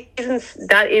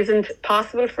isn't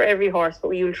possible for every horse, but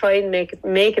we will try and make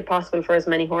it possible for as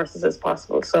many horses as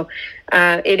possible. So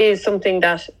it is something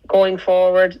that going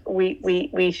forward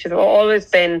we should have always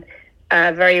been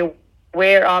very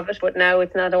aware of it, but now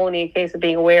it's not only a case of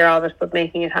being aware of it but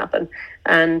making it happen.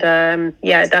 And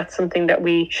that's something that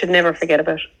we should never forget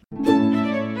about.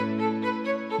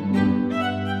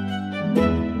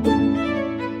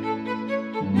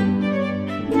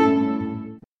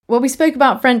 Well, we spoke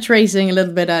about French racing a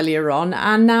little bit earlier on,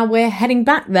 and now we're heading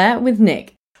back there with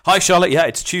Nick. Hi Charlotte, yeah,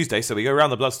 it's Tuesday, so we go around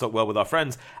the Bloodstock world with our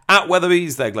friends at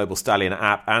Weatherbys, their global stallion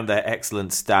app, and their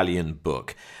excellent stallion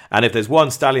book. And if there's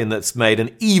one stallion that's made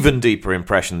an even deeper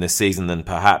impression this season than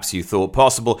perhaps you thought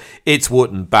possible, it's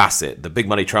Wootton Bassett, the big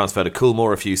money transfer to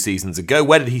Coolmore a few seasons ago.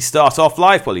 Where did he start off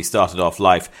life? Well, he started off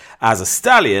life as a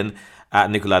stallion at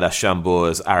Nicolas de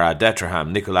Chambure's Haras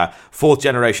d'Etreham. Nicolas, fourth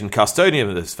generation custodian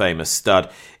of this famous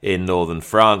stud in northern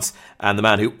France, and the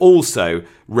man who also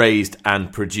raised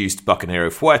and produced Bucanero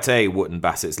Fuerte, Wootton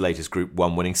Bassett's latest Group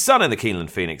 1 winning son in the Keeneland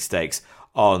Phoenix Stakes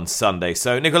on Sunday.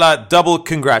 So, Nicolas, double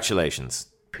congratulations.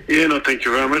 Yeah, no, thank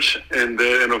you very much. And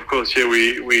of course, yeah,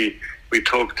 we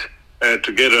talked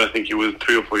together, I think it was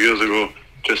 3 or 4 years ago,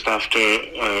 just after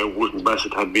Wootton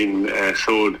Bassett had been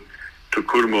sold to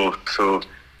Coolmore. So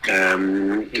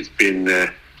it's been a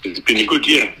good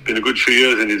year, been a good 3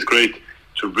 years, and it's great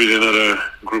to breed another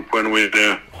Group 1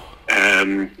 winner,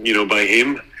 by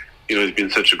him. He's been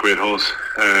such a great horse,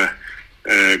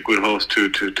 good horse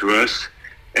to us,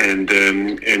 and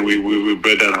we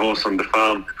bred that horse on the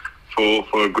farm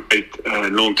for a great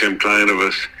long-term client of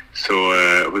us. So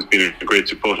it has been a great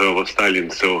supporter of our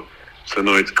stallions. So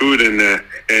no, it's good, and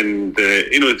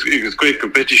it's great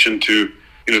competition to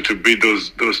breed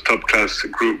those top class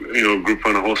Group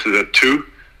 1 horses at 2.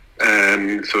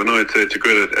 So no, it's a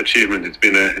great achievement. It's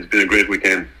been a great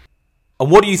weekend. And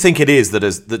what do you think it is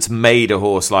that's made a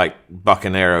horse like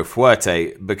Bucanero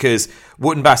Fuerte? Because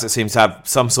Wootton Bassett seems to have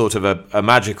some sort of a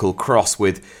magical cross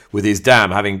with his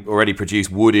dam, having already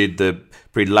produced Wooded, the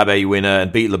Prix de l'Abbé winner,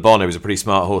 and beat Le Bon, who was a pretty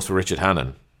smart horse for Richard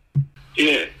Hannon.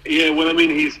 Yeah. Well, I mean,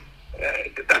 he's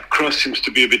that cross seems to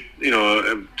be a bit,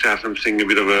 to have something a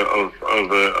bit of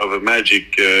a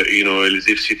magic,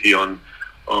 Elizabeth City on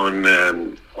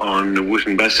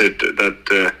Wootton Bassett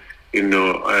that. In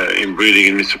breeding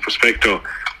in Mr. Prospector.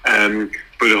 But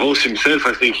the horse himself,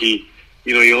 I think he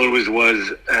always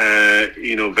was,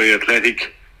 very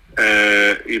athletic,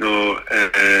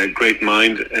 great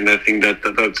mind. And I think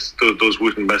that's those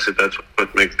Wootton Bassett, that's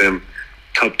what makes them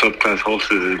top class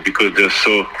horses, is because they're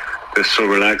so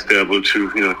relaxed. They're able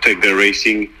to, take their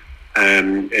racing,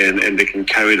 and they can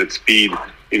carry that speed,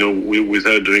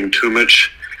 without doing too much.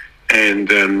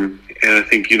 And I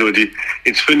think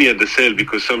it's funny at the sale,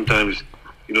 because sometimes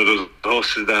those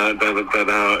horses that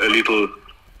are a little,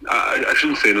 I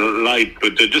shouldn't say light,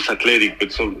 but they're just athletic.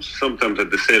 But sometimes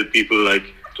at the sale, people like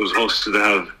those horses that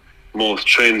have more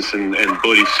strength and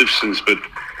body substance. But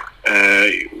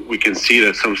we can see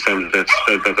that sometimes that's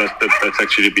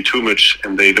actually a bit too much,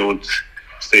 and they don't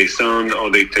stay sound,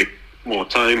 or they take more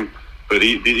time. But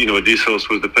this horse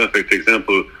was the perfect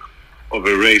example of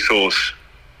a racehorse,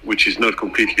 which is not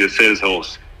completely a sales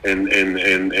horse, and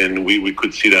we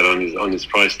could see that on his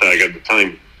price tag at the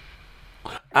time.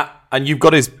 And you've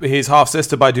got his half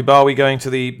sister by Dubawi going to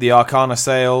the Arcana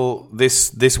sale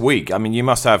this week. I mean, you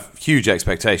must have huge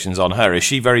expectations on her. Is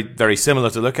she very, very similar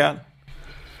to look at?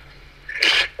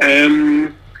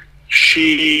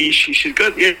 She's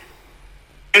got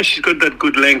she's got that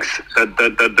good length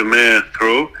that the mare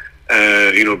throw.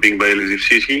 Being by Elizabeth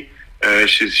City,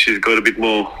 she's got a bit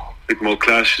more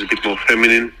class. She's a bit more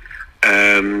feminine,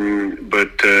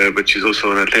 but she's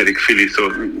also an athletic filly. So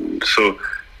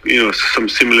some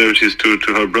similarities to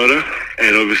her brother,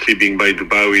 and obviously being by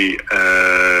Dubawi,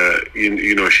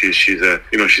 she's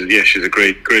a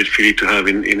great filly to have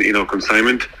in our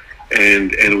consignment,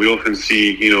 and we often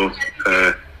see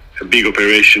a big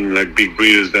operation like big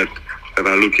breeders that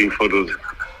are looking for those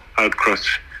outcross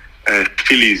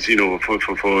fillies,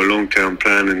 for a long-term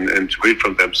plan and to breed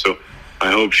from them. So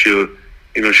I hope she'll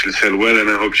sell well, and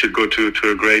I hope she'll go to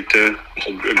a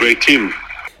great team.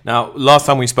 Now, last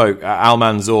time we spoke, Al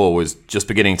Manzour was just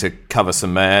beginning to cover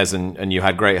some mares, and you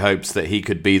had great hopes that he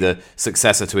could be the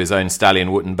successor to his own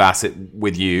stallion, Wootton Bassett,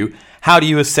 with you. How do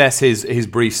you assess his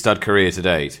brief stud career to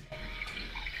date?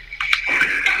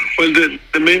 Well,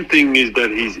 the main thing is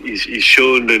that he's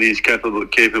shown that he's capable of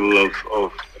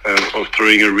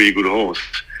throwing a really good horse.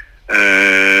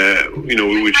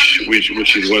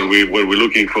 Which is what we're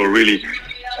looking for, really.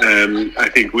 I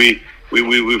think we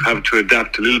have to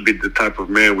adapt a little bit the type of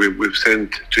mare we've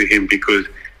sent to him, because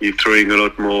he's throwing a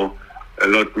lot more a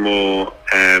lot more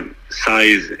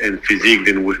size and physique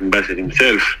than Wooten Bassett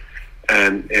himself,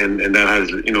 and that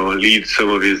has leads some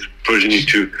of his progeny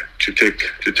to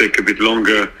take a bit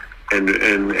longer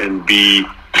and be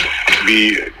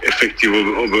effective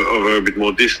over a bit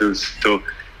more distance. So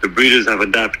the breeders have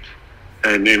adapted,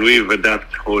 and then we've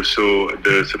adapted also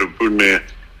the sort of broodmare.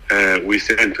 We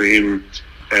sent to him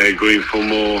going for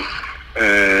more,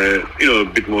 a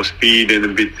bit more speed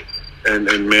and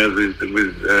mares with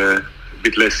a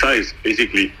bit less size,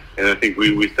 basically. And I think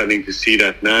we're starting to see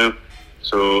that now.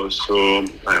 So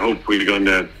I hope we're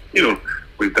gonna,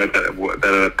 with that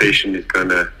adaptation,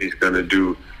 he's gonna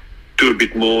do a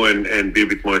bit more and be a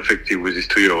bit more effective with his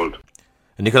 2-year-old.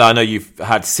 And Nicolas, I know you've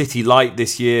had City Light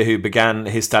this year, who began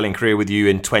his stallion career with you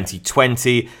in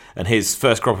 2020, and his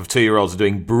first crop of 2-year-olds are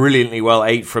doing brilliantly well,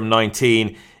 8 from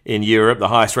 19 in Europe, the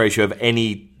highest ratio of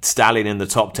any stallion in the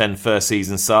top 10 first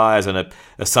season sires, and a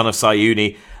son of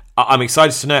Sayuni. I'm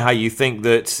excited to know how you think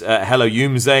that Hello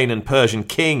Youmzain and Persian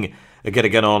King are going to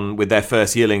get on with their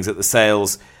first yearlings at the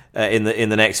sales in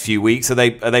the next few weeks. Are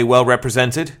they well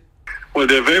represented? Well,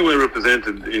 they're very well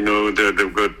represented.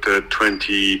 They've got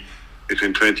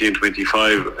between 20 and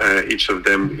 25 each of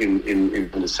them in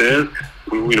the sale.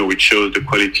 Which shows the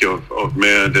quality of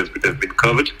mare that's been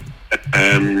covered.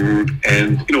 And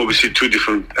obviously 2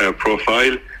 different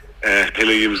profile.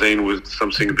 Hello Youmzain was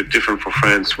something a bit different for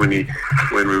France when we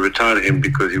retired him,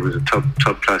 because he was a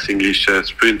top class English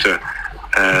sprinter.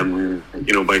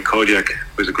 By Kodiak,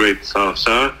 was a great star,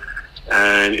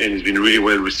 and he's been really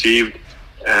well received.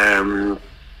 And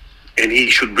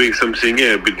he should bring something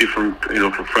a bit different,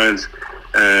 for France.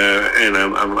 And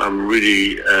I'm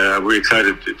really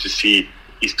excited to see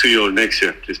his 2-year-old next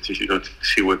year, just to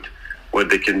see what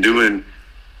they can do. And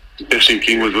Persian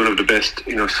King was one of the best,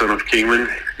 son of Kingman.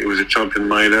 He was a champion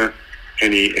miler,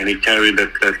 and he carried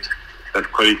that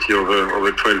quality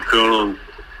over 12 furlong,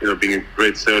 being a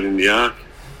great third in the arc.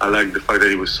 I like the fact that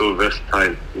he was so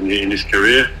versatile in his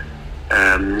career,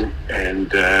 and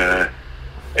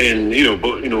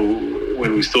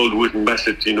when we sold Wooten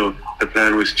Bassett, the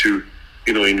plan was to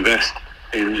invest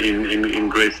in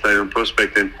great stallion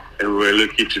prospect, and we were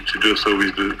lucky to do so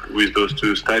with those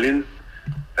 2 stallions.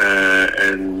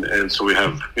 And so we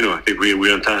have, I think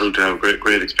we're entitled to have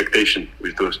great expectation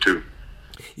with those 2.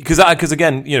 Because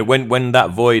again, when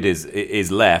that void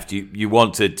is left, you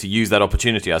wanted to use that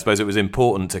opportunity. I suppose it was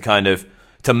important to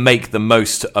make the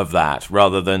most of that,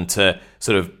 rather than to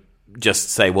sort of just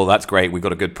say, well, that's great, we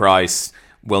got a good price,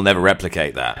 we'll never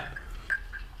replicate that.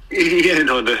 Yeah,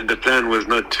 no, the plan was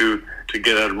not to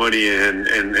get our money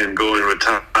and go and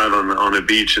retire on a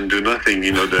beach and do nothing.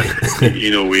 We're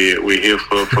here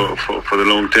for the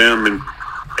long term,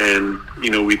 and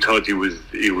we thought he was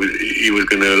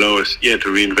going to allow us to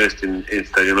reinvest in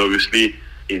stallion, obviously,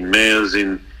 in mares,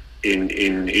 in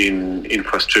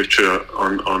infrastructure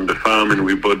on the farm, and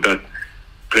we bought that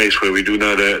place where we do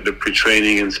now the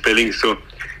pre-training and spelling. So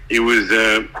it was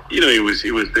there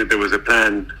was a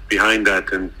plan behind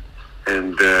that, and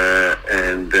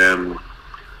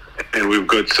we've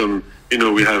got some,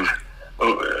 we have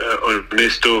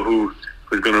Ernesto who's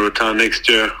going to retire next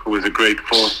year, who was a great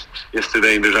force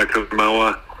yesterday in the Jacques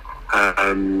Mawa,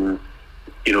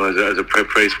 as a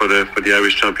prep race for the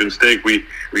Irish Champion Stake. We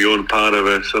own part of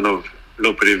a son of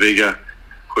Lope de Vega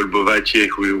called Bovatier,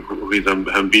 who is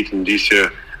unbeaten this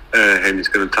year, and is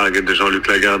going to target the Jean-Luc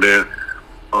Lagardère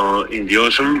in the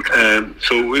autumn.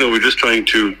 So we're just trying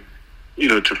to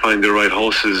find the right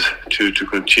horses to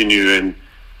continue and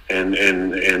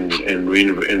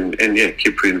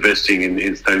keep reinvesting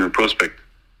in stallion prospect.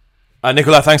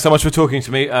 Nicolas, thanks so much for talking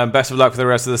to me. Best of luck for the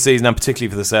rest of the season, and particularly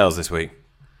for the sales this week.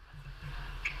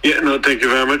 Yeah, no, thank you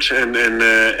very much, and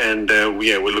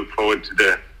we look forward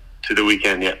to the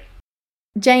weekend. Yeah.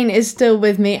 Jane is still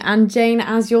with me, and Jane,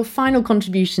 as your final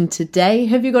contribution today,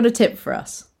 have you got a tip for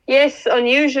us? Yes,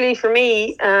 unusually for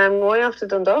me, going off to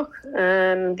Dundalk.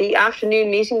 The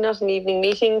afternoon meeting, not an evening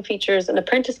meeting, features an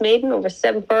apprentice maiden over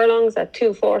 7 furlongs at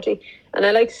 2:40, and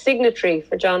I like Signatory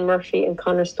for John Murphy and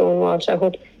Conor Stonewalsh. I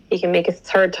hope he can make his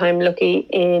 3rd time lucky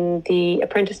in the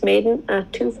apprentice maiden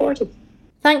at 2:40.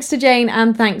 Thanks to Jane,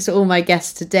 and thanks to all my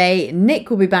guests today. Nick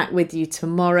will be back with you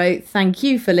tomorrow. Thank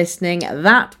you for listening.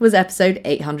 That was episode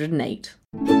 808.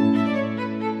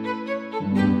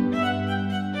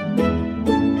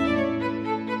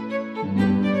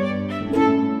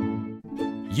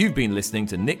 You've been listening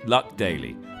to Nick Luck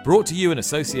Daily, brought to you in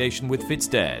association with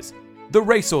FitzDares, the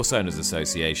Racehorse Owners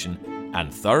Association,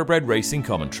 and Thoroughbred Racing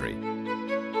Commentary.